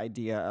the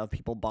idea of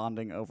people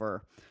bonding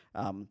over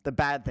the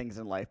bad things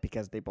in life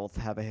because they both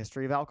have a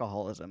history of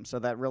alcoholism. So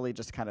that really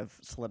just kind of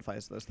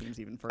solidifies those themes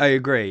even further. I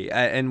agree.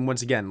 And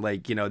once again,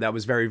 like, you know, that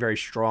was very, very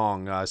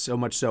strong. So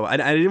much so. I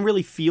didn't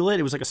really feel it.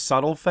 It was like a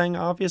subtle thing,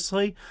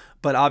 obviously.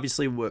 But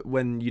obviously,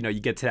 when, you know, you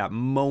get to that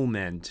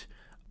moment,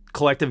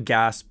 collective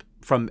gasp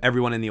from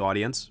everyone in the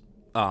audience,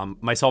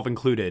 myself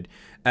included.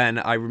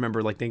 And I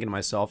remember, like, thinking to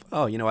myself,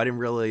 oh, you know, I didn't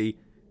really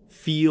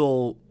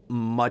feel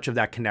much of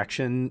that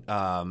connection,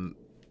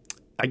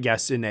 I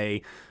guess, in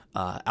a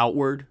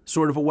outward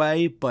sort of a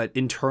way, but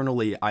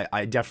internally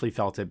I definitely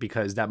felt it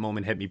because that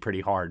moment hit me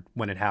pretty hard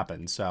when it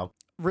happened. So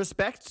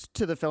respect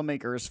to the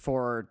filmmakers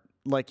for,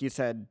 like you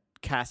said,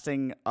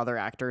 casting other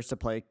actors to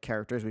play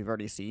characters we've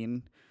already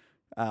seen,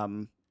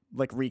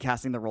 like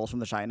recasting the roles from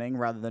The Shining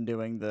rather than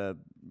doing the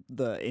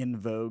in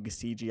vogue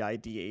CGI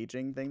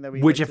de-aging thing that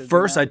we, which like at to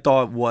first do now. I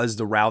thought was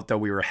the route that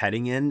we were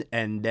heading in,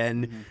 and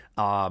then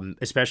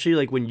especially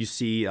like when you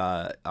see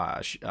oh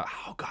god,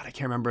 I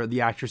can't remember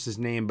the actress's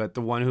name, but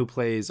the one who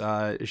plays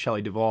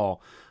Shelley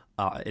Duvall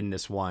in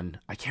this one,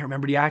 I can't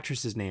remember the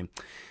actress's name.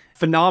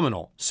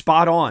 Phenomenal,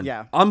 spot on,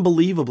 Yeah.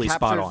 Unbelievably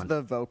Captures spot on.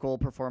 the vocal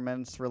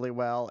performance really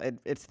well.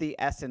 It's the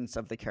essence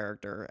of the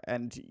character,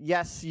 and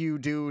yes, you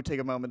do take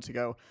a moment to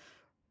go,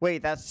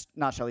 wait, that's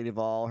not Shelley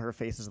Duvall. Her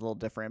face is a little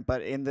different.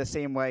 But in the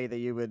same way that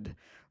you would,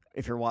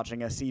 if you're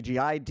watching a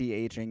CGI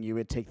de-aging, you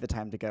would take the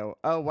time to go,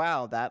 oh,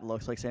 wow, that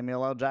looks like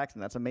Samuel L. Jackson.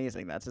 That's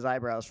amazing. That's his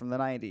eyebrows from the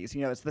 90s.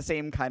 You know, it's the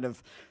same kind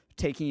of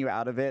taking you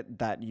out of it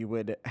that you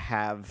would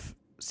have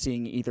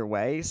seeing either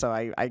way. So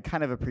I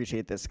kind of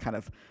appreciate this kind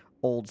of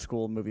old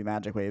school movie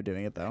magic way of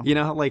doing it, though. You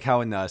know, like how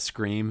in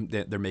Scream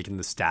they're making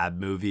the stab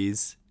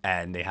movies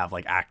and they have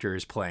like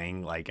actors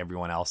playing like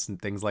everyone else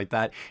and things like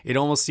that. It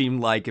almost seemed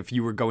like if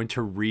you were going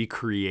to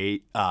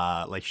recreate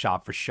like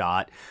shot for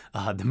shot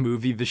the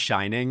movie The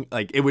Shining,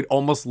 like it would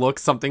almost look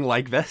something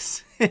like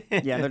this.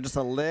 Yeah, they're just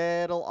a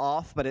little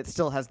off, but it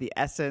still has the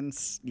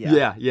essence.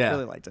 Yeah.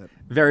 Really liked it.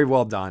 Very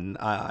well done,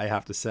 I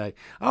have to say.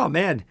 Oh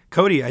man,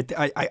 Cody,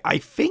 I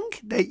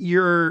think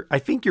you're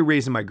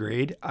raising my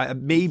grade.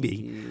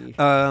 Maybe.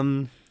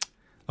 I'm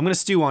gonna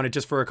stew on it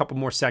just for a couple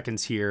more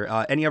seconds here.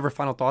 Any other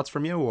final thoughts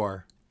from you,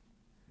 or?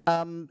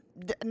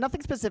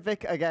 Nothing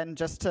specific. Again,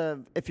 just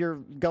if you're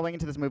going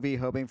into this movie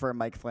hoping for a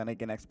Mike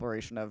Flanagan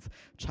exploration of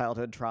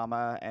childhood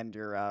trauma and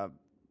your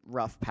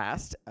rough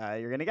past,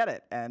 you're gonna get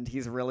it. And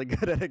he's really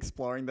good at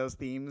exploring those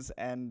themes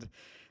and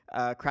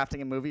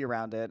crafting a movie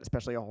around it,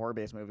 especially a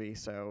horror-based movie.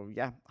 So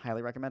yeah,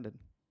 highly recommended.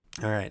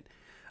 All right.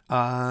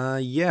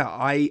 Yeah,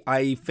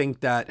 I think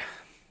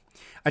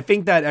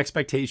that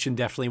expectation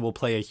definitely will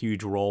play a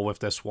huge role with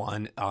this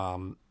one.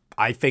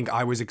 I think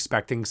I was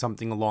expecting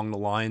something along the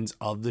lines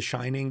of The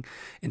Shining.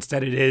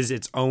 Instead, it is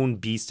its own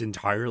beast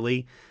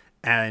entirely.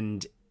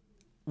 And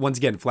once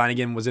again,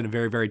 Flanagan was in a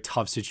very, very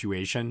tough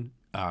situation,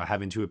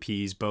 having to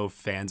appease both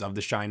fans of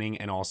The Shining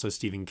and also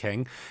Stephen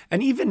King.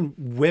 And even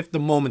with the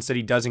moments that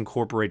he does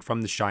incorporate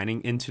from The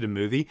Shining into the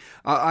movie,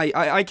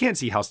 I can't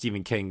see how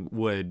Stephen King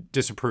would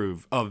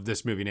disapprove of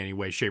this movie in any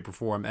way, shape, or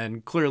form.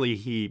 And clearly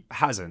he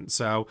hasn't.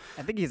 So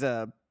I think he's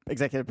a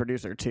executive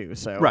producer too.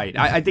 So right,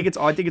 I think it's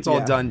all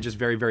Yeah. done just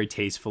very, very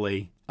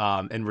tastefully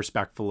and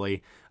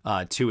respectfully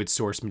to its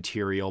source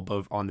material,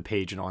 both on the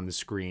page and on the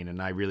screen.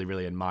 And I really,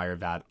 really admire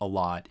that a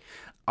lot.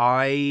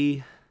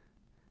 I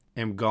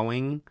am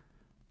going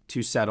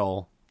to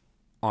settle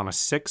on a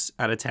 6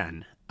 out of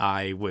 10.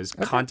 I was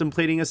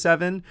contemplating a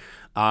 7,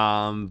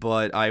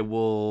 but I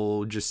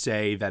will just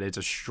say that it's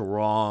a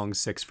strong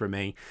 6 for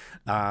me.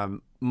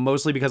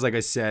 Mostly because, like I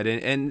said,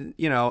 and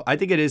you know, I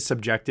think it is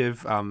subjective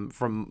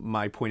from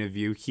my point of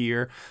view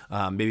here.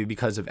 Maybe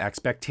because of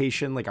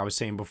expectation, like I was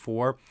saying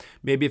before.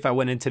 Maybe if I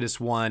went into this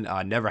one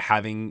never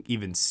having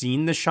even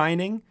seen The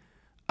Shining,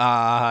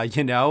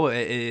 you know,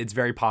 it's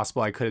very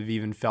possible I could have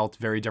even felt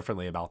very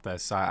differently about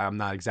this. I'm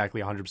not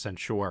exactly 100%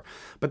 sure.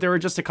 But there were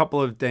just a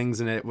couple of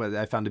things in it that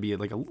I found to be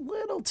like a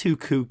little too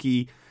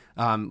kooky.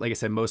 Like I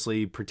said,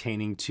 mostly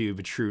pertaining to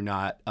the True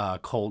Knot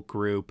cult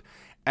group.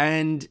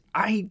 And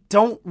I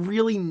don't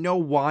really know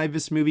why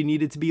this movie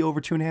needed to be over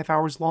 2.5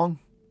 hours long.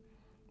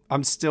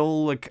 I'm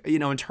still like, you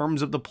know, in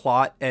terms of the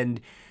plot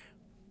and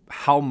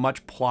how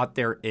much plot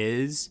there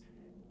is,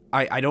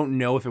 I don't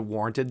know if it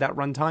warranted that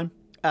runtime.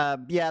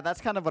 Yeah,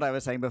 that's kind of what I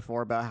was saying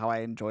before about how I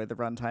enjoy the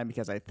runtime,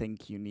 because I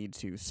think you need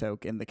to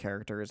soak in the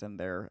characters and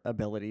their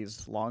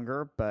abilities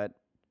longer, but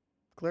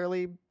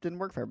clearly didn't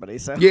work for everybody.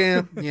 So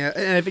Yeah.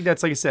 And I think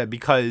that's, like I said,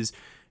 because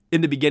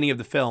in the beginning of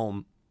the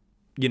film,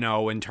 you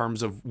know, in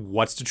terms of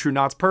what's the True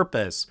Knot's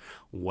purpose?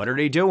 What are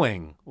they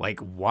doing? Like,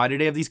 why do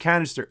they have these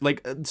canisters?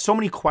 Like, so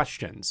many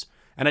questions.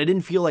 And I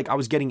didn't feel like I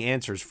was getting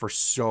answers for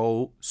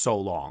so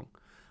long.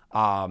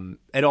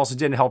 It also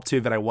didn't help, too,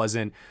 that I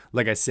wasn't,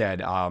 like I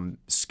said,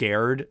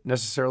 scared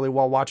necessarily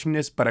while watching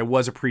this, but I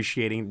was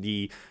appreciating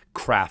the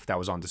craft that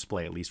was on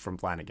display, at least from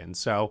Flanagan.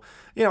 So,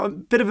 you know, a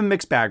bit of a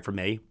mixed bag for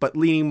me, but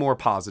leaning more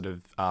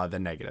positive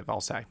than negative,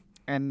 I'll say.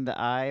 And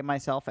I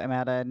myself am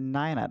at a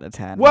 9 out of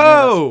 10. I know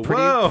Whoa, that's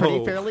pretty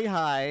whoa. fairly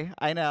high.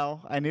 I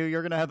know. I knew you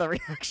were gonna have that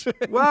reaction.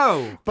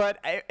 Whoa. But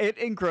it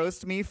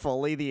engrossed me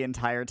fully the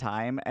entire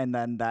time, and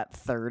then that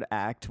third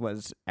act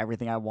was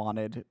everything I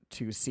wanted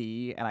to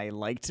see, and I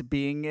liked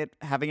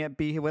having it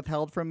be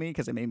withheld from me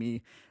because it made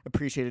me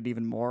appreciate it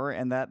even more.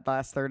 And that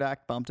last third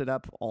act bumped it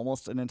up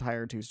almost an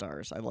entire 2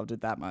 stars. I loved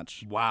it that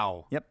much.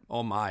 Wow. Yep.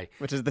 Oh my.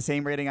 Which is the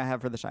same rating I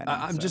have for The Shining.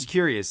 I'm just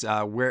curious.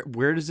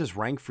 Where does this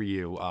rank for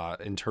you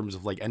in terms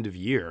of like end of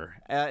year?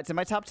 It's in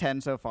my top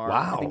 10 so far.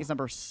 Wow. I think it's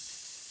number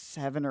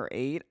 7 or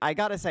 8. I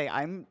gotta say,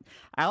 I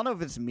don't know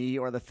if it's me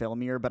or the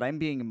film year, but I'm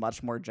being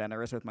much more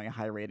generous with my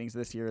high ratings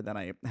this year than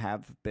I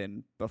have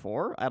been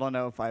before. I don't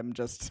know if I'm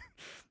just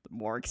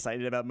more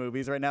excited about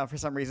movies right now for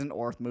some reason,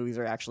 or if movies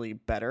are actually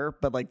better.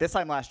 But like this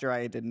time last year,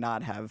 I did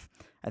not have,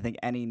 I think,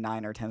 any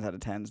 9 or 10s out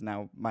of 10s.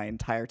 Now my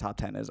entire top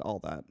 10 is all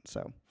that.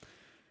 So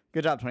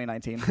good job,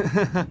 2019.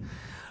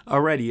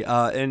 Alrighty.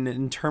 And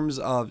in terms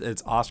of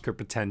its Oscar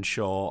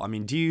potential, I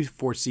mean, do you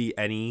foresee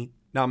any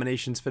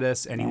nominations for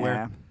this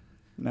anywhere?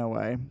 No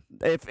way.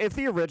 If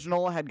the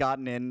original had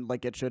gotten in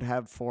like it should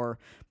have for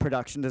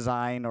production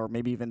design or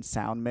maybe even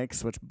sound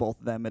mix, which both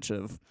of them it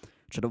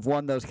should have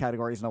won those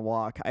categories in a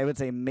walk, I would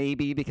say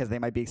maybe because they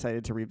might be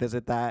excited to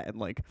revisit that and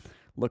like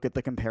look at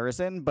the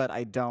comparison, but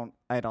I don't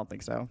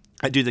think so.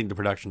 I do think the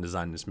production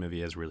design in this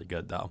movie is really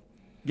good, though.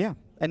 Yeah.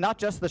 And not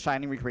just the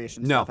Shining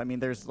recreation No. stuff. I mean,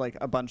 there's like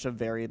a bunch of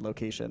varied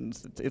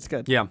locations. It's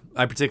good. Yeah,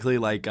 I particularly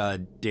like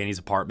Danny's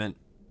apartment.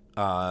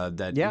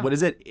 Yeah. What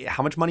is it?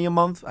 How much money a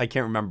month? I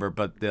can't remember,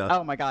 but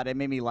Oh my God, it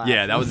made me laugh.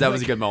 yeah, that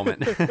was a good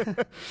moment.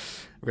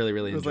 Really,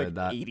 really It was enjoyed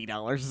like that.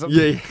 $80 or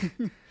something.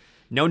 Yeah.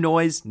 No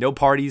noise, no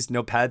parties,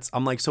 no pets.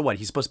 I'm like, so what?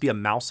 He's supposed to be a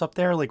mouse up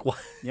there? Like what?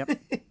 Yep.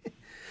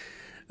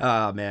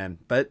 Oh man,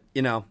 but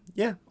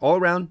yeah, all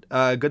around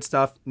good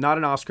stuff. Not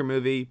an Oscar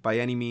movie by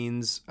any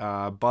means,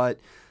 but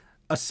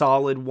a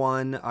solid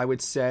one, I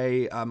would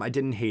say. I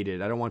didn't hate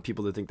it. I don't want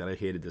people to think that I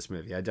hated this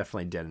movie. I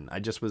definitely didn't. I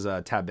just was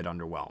a tad bit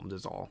underwhelmed,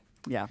 is all.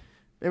 Yeah.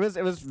 It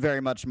was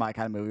very much my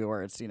kind of movie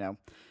where it's,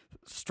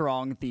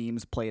 strong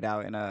themes played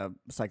out in a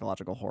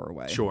psychological horror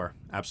way. Sure,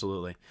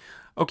 absolutely.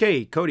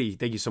 Okay, Cody,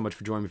 thank you so much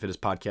for joining me for this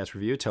podcast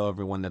review. Tell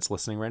everyone that's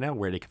listening right now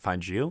where they can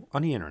find you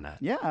on the internet.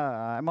 Yeah,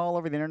 I'm all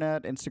over the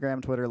internet,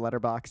 Instagram, Twitter,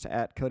 Letterboxd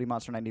at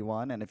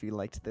CodyMonster91. And if you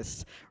liked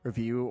this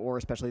review or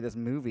especially this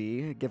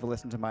movie, give a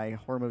listen to my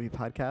horror movie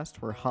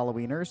podcast. We're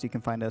Halloweeners. You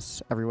can find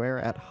us everywhere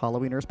at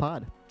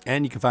HalloweenersPod.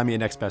 And you can find me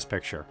at Next Best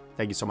Picture.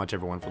 Thank you so much,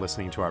 everyone, for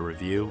listening to our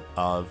review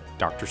of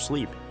Dr.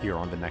 Sleep here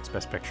on the Next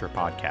Best Picture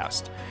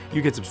podcast.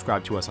 You can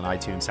subscribe to us on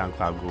iTunes,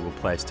 SoundCloud, Google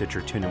Play, Stitcher,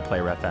 TuneIn,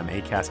 Player FM,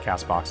 Acast,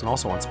 CastBox, and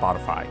also on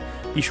Spotify.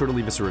 Be sure to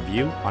leave us a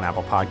review on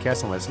Apple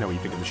Podcasts and let us know what you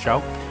think of the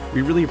show.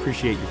 We really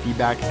appreciate your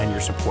feedback and your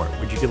support,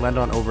 which you can lend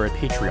on over at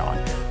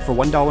Patreon. For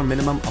 $1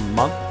 minimum a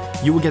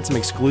month, you will get some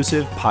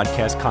exclusive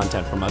podcast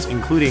content from us,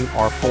 including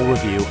our full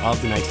review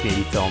of the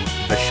 1980 film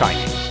The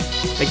Shining.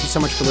 Thank you so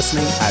much for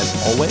listening,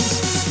 as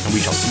always, and we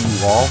shall see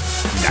you all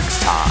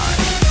next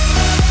time.